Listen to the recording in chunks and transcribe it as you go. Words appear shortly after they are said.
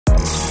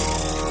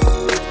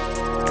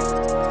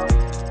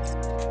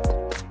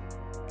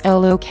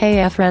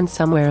Lokf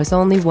ransomware is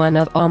only one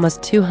of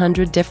almost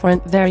 200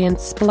 different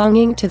variants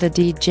belonging to the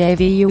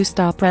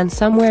Decryptable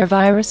ransomware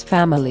virus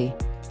family.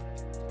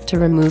 To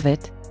remove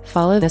it,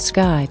 follow this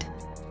guide.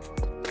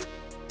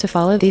 To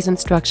follow these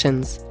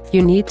instructions,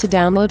 you need to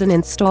download and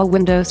install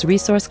Windows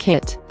Resource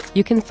Kit.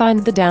 You can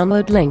find the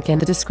download link in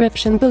the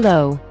description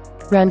below.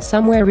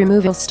 Ransomware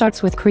removal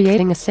starts with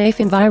creating a safe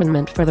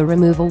environment for the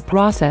removal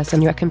process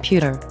on your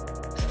computer.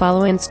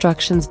 Follow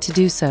instructions to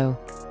do so.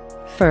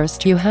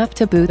 First, you have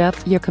to boot up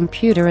your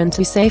computer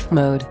into safe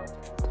mode.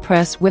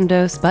 Press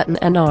Windows button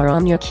and R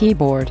on your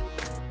keyboard.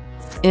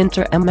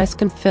 Enter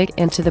msconfig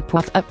into the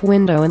pop-up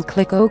window and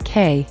click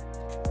OK.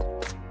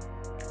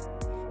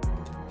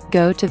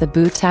 Go to the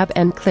Boot tab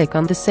and click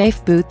on the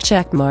Safe Boot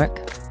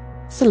checkmark.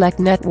 Select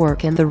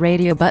Network in the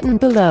radio button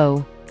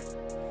below.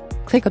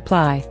 Click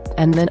Apply,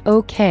 and then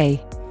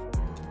OK.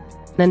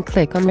 Then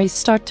click on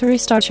Restart to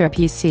restart your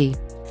PC.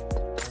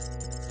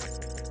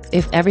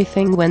 If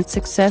everything went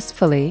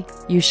successfully,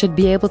 you should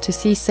be able to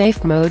see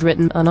Safe Mode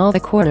written on all the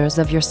corners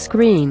of your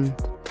screen.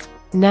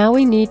 Now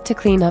we need to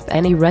clean up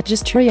any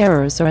registry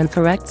errors or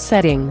incorrect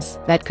settings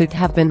that could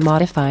have been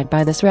modified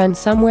by this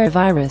ransomware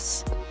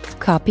virus.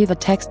 Copy the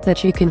text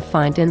that you can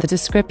find in the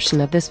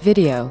description of this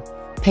video.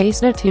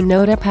 Paste it to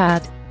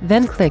Notepad,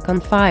 then click on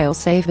File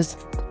Save As.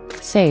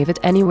 Save it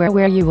anywhere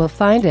where you will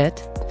find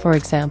it, for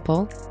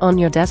example, on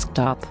your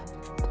desktop.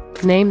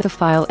 Name the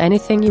file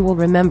anything you will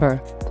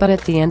remember, but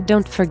at the end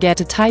don't forget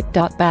to type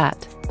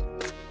 .bat.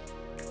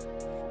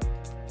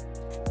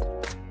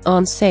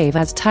 On Save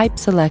As type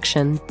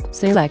selection,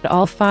 select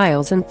all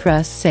files and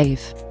press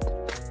Save.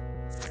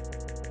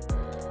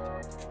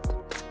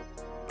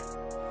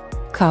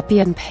 Copy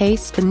and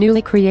paste the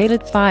newly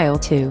created file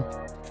to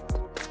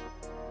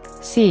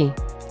C.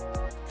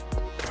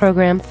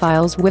 Program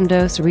Files,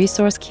 Windows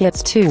Resource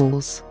Kits,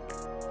 Tools.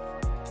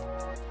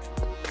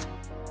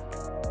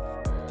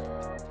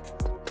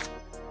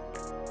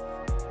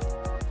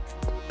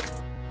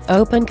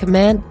 Open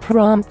command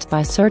prompt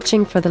by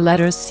searching for the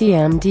letters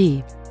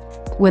CMD.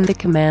 When the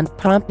command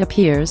prompt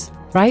appears,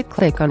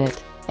 right-click on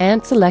it,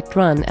 and select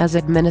Run as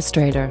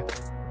Administrator.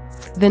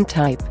 Then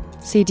type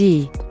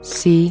cd,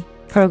 C,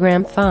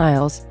 Program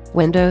Files,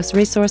 Windows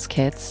Resource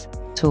Kits,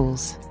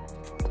 Tools.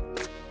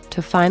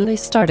 To finally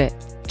start it,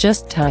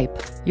 just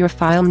type your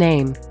file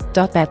name,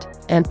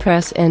 .bat, and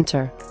press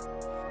Enter.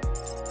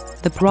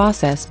 The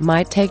process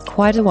might take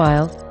quite a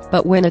while,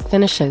 but when it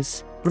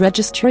finishes,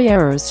 registry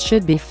errors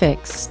should be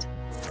fixed.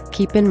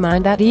 Keep in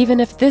mind that even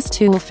if this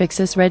tool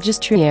fixes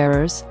registry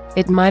errors,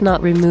 it might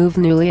not remove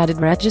newly added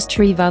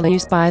registry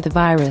values by the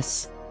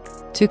virus.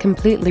 To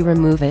completely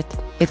remove it,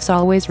 it's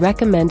always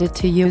recommended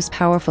to use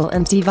powerful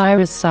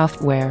antivirus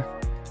software.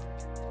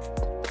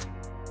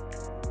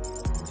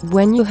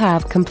 When you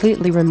have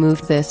completely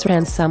removed this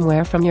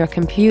ransomware from your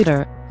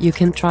computer, you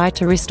can try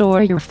to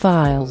restore your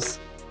files.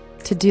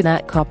 To do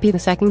that, copy the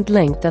second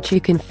link that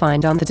you can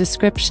find on the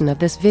description of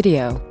this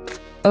video.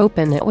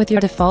 Open it with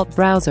your default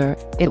browser.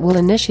 It will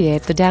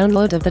initiate the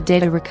download of the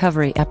data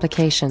recovery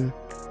application.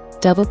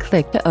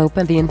 Double-click to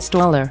open the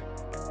installer.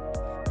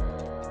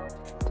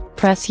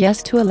 Press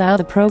Yes to allow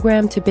the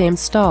program to be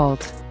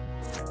installed.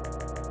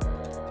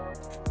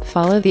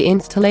 Follow the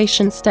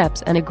installation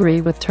steps and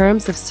agree with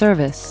terms of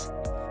service.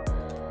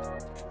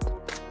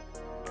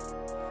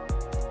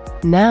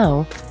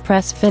 Now,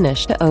 press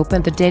Finish to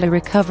open the data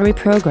recovery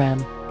program.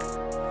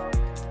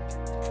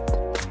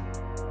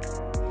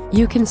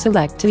 You can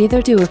select to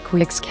either do a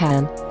quick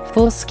scan,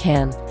 full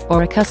scan,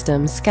 or a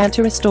custom scan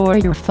to restore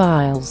your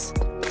files.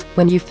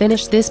 When you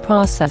finish this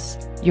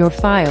process, your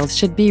files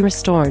should be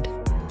restored.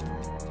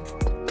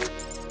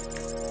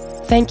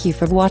 Thank you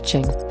for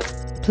watching.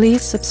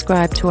 Please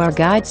subscribe to our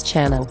guides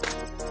channel.